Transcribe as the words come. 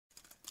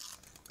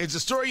It's a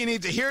story you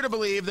need to hear to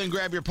believe, then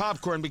grab your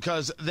popcorn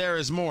because there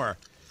is more.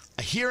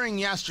 A hearing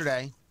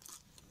yesterday,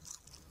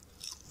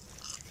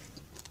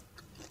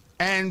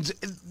 and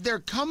there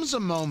comes a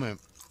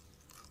moment,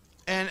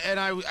 and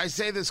I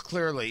say this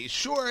clearly,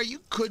 sure,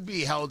 you could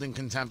be held in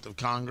contempt of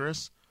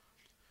Congress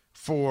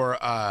for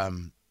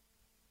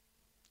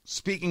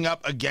speaking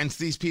up against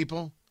these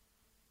people,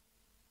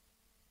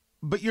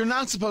 but you're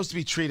not supposed to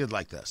be treated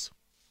like this.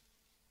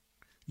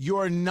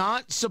 You're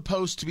not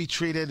supposed to be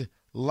treated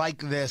like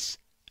this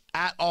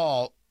at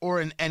all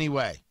or in any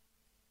way.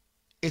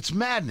 It's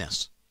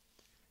madness.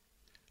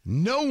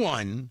 No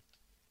one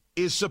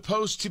is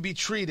supposed to be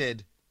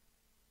treated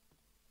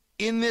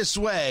in this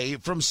way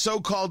from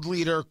so-called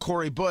leader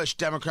Cori Bush,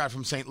 Democrat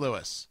from St.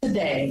 Louis.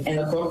 Today, and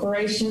the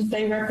corporations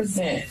they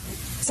represent,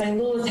 St.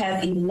 Louis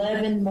has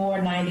 11 more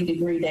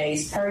 90-degree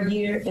days per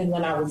year than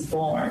when I was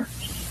born.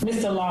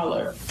 Mr.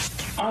 Lawler,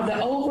 are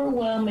the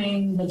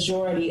overwhelming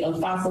majority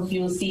of fossil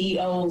fuel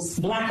CEOs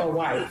black or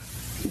white?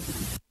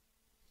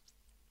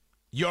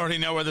 You already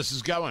know where this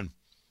is going.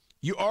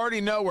 You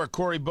already know where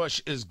Cori Bush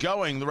is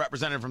going, the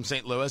representative from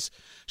St. Louis.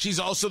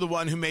 She's also the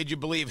one who made you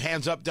believe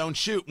hands up, don't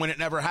shoot when it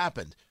never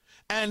happened.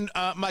 And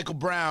Michael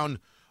Brown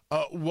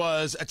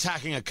was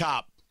attacking a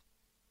cop.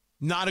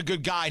 Not a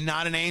good guy,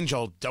 not an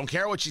angel. Don't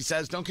care what she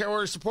says. Don't care what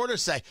her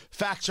supporters say.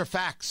 Facts are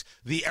facts.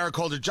 The Eric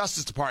Holder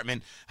Justice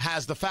Department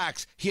has the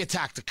facts. He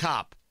attacked a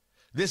cop.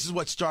 This is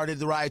what started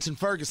the riots in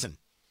Ferguson.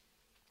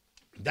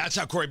 That's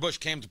how Cori Bush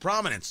came to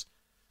prominence.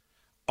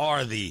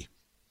 Are the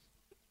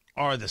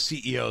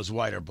CEOs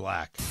white or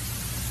black?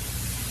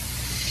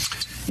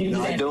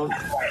 I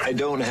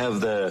don't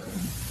have the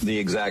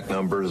exact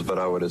numbers, but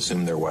I would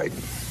assume they're white.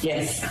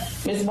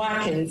 Yes. Ms.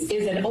 Watkins,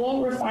 is an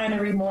oil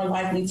refinery more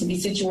likely to be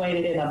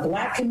situated in a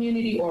black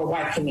community or a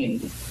white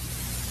community?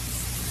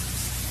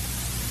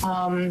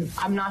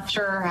 I'm not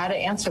sure how to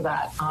answer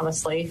that,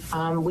 honestly.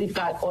 We've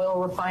got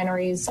oil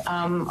refineries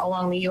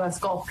along the U.S.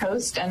 Gulf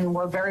Coast, and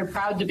we're very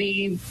proud to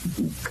be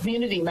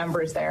community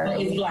members there.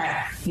 It's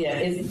black. Yeah,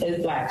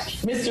 it's black.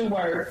 Mr.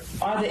 Wirt,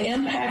 are the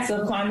impacts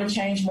of climate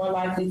change more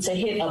likely to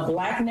hit a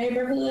black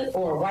neighborhood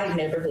or a white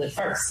neighborhood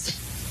first?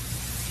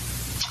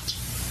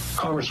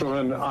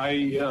 Congresswoman,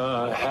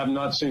 I have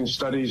not seen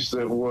studies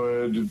that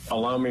would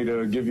allow me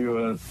to give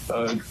you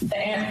The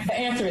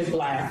answer is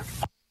black.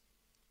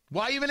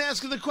 Why even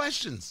asking the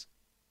questions?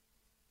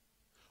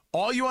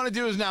 All you want to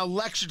do is now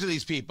lecture to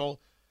these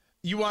people.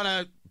 You want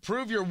to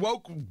prove your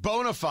woke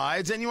bona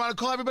fides, and you want to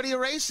call everybody a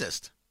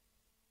racist.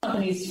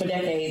 Companies for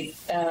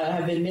decades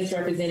have been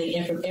misrepresenting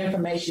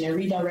information and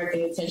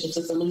redirecting attention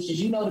to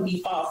solutions you know to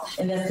be false,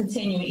 and that's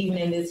continuing even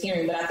in this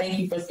hearing. But I thank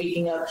you for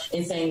speaking up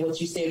and saying what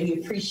you said. We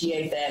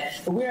appreciate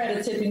that. But we're at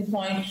a tipping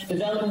point.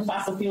 Developing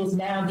fossil fuels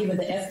now, given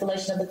the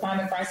escalation of the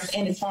climate crisis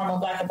and its harm on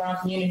black and brown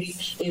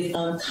communities, is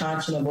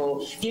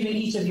unconscionable. Given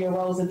each of your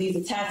roles of these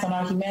attacks on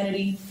our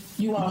humanity,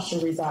 you all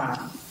should resign.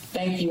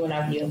 Thank you, and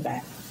I yield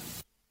back.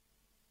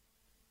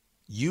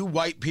 You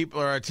white people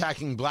are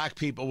attacking black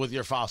people with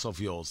your fossil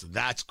fuels.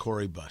 That's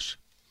Cori Bush.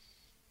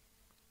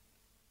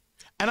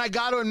 And I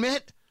got to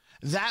admit,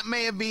 that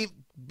may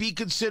be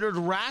considered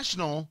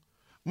rational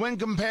when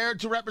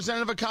compared to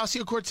Representative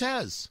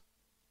Ocasio-Cortez.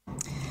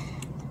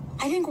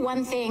 I think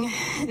one thing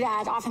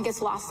that often gets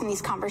lost in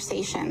these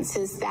conversations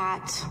is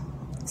that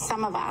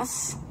some of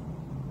us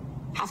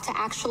have to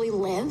actually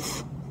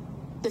live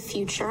the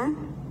future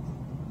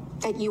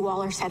that you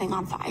all are setting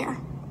on fire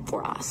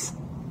for us.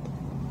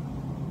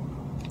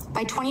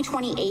 By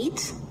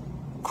 2028,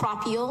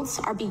 crop yields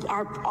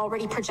are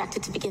already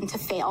projected to begin to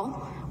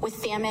fail, with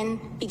famine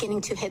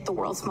beginning to hit the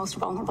world's most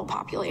vulnerable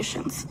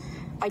populations.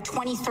 By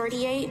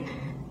 2038,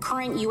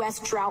 current U.S.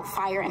 drought,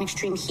 fire, and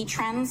extreme heat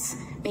trends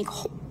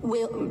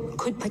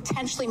could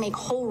potentially make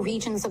whole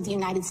regions of the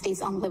United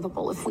States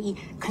unlivable if we...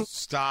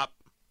 Stop.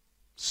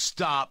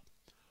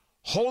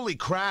 Holy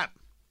crap.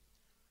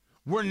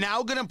 We're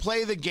now going to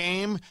play the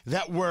game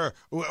that we're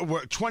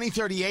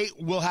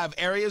 2038 will have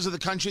areas of the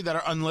country that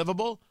are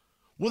unlivable.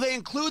 Will they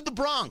include the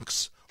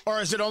Bronx, or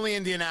is it only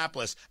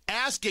Indianapolis?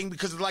 Asking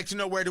because I'd like to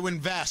know where to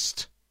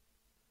invest.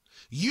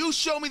 You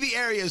show me the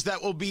areas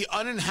that will be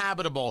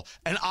uninhabitable,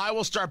 and I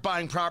will start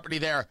buying property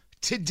there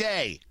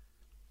today.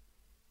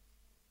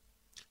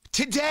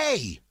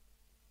 Today.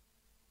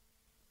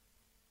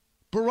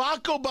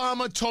 Barack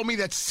Obama told me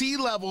that sea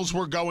levels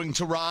were going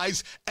to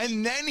rise,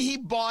 and then he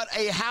bought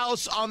a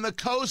house on the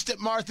coast at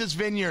Martha's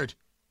Vineyard.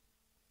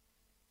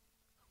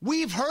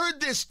 We've heard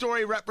this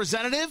story,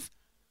 Representative.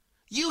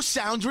 You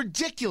sound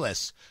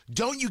ridiculous.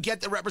 Don't you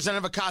get that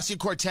Representative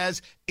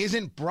Ocasio-Cortez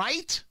isn't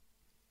bright?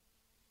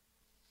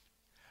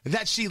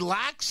 That she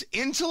lacks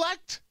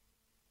intellect?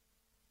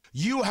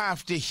 You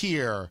have to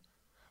hear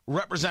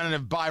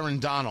Representative Byron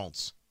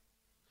Donalds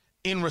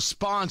in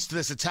response to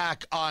this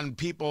attack on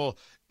people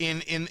in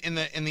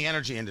the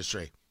energy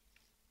industry.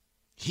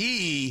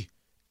 He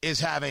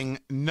is having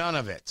none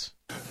of it.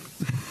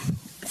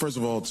 First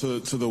of all, to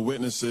the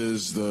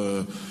witnesses,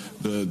 the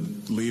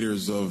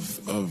leaders of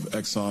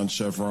Exxon,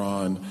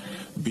 Chevron,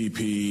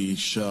 BP,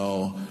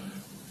 Shell,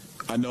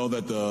 I know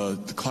that the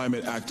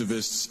climate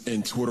activists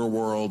in Twitter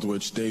world,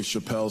 which Dave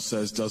Chappelle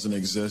says doesn't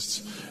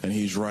exist, and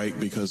he's right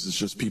because it's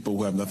just people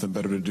who have nothing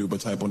better to do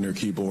but type on their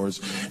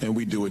keyboards, and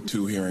we do it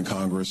too here in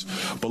Congress.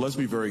 But let's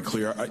be very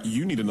clear,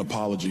 you need an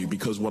apology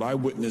because what I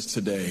witnessed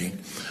today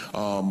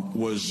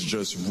was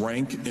just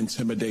rank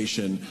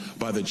intimidation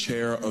by the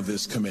chair of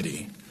this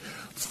committee.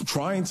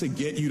 Trying to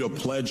get you to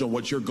pledge on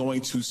what you're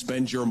going to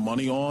spend your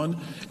money on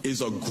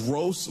is a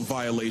gross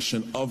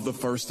violation of the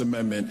First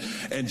Amendment.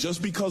 And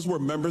just because we're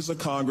members of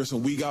Congress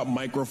and we got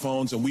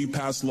microphones and we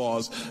pass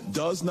laws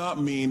does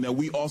not mean that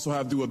we also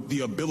have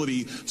the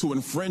ability to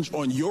infringe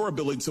on your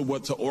ability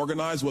to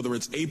organize, whether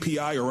it's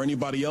API or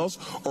anybody else,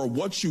 or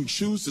what you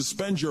choose to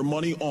spend your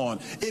money on.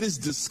 It is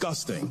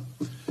disgusting.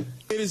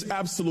 It is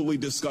absolutely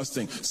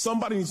disgusting.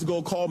 Somebody needs to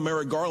go call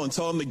Merrick Garland,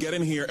 tell him to get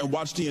in here and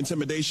watch the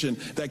intimidation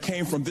that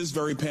came from this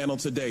very panel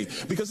today.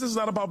 Because this is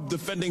not about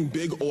defending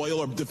big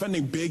oil or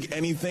defending big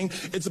anything.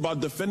 It's about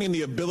defending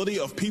the ability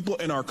of people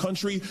in our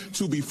country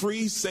to be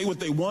free, say what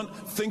they want,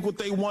 think what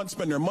they want,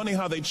 spend their money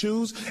how they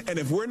choose. And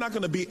if we're not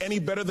going to be any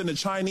better than the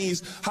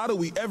Chinese, how do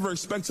we ever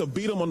expect to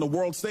beat them on the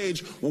world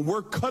stage when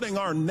we're cutting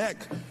our neck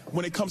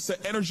when it comes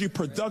to energy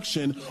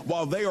production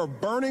while they are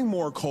burning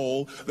more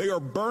coal, they are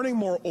burning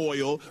more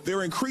oil,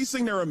 they're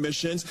increasing their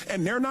emissions,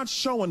 and they're not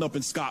showing up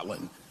in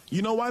Scotland.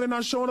 You know why they're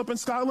not showing up in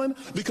Scotland?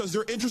 Because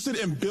they're interested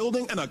in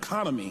building an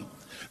economy.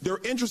 They're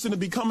interested in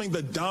becoming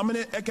the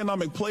dominant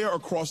economic player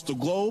across the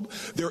globe.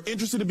 They're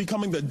interested in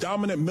becoming the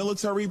dominant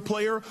military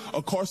player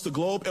across the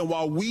globe. And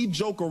while we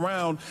joke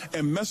around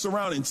and mess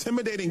around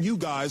intimidating you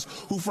guys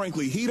who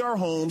frankly heat our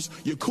homes,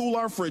 you cool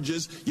our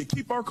fridges, you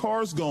keep our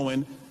cars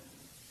going,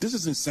 this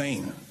is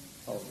insane.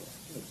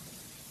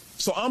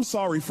 So I'm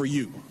sorry for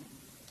you.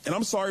 And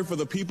I'm sorry for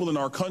the people in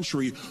our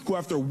country who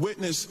have to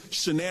witness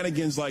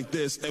shenanigans like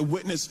this and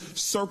witness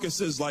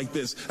circuses like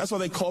this. That's why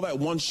they call that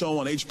one show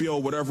on HBO,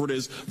 whatever it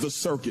is, The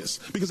Circus,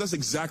 because that's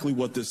exactly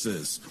what this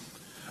is.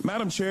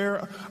 Madam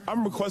Chair,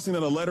 I'm requesting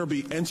that a letter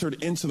be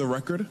entered into the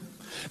record.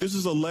 This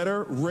is a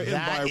letter written by...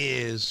 That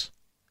is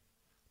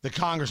the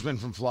congressman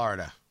from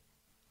Florida.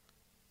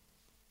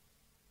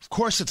 Of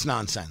course it's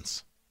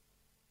nonsense.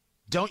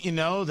 Don't you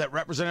know that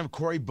Representative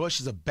Cori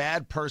Bush is a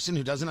bad person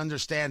who doesn't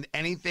understand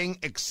anything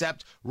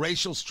except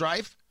racial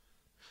strife?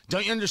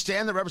 Don't you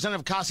understand that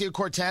Representative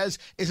Ocasio-Cortez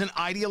is an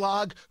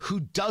ideologue who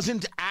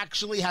doesn't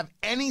actually have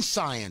any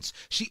science?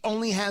 She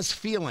only has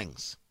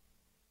feelings.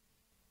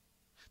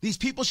 These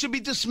people should be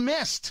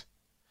dismissed.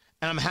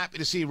 And I'm happy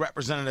to see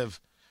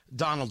Representative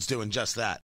Donald's doing just that.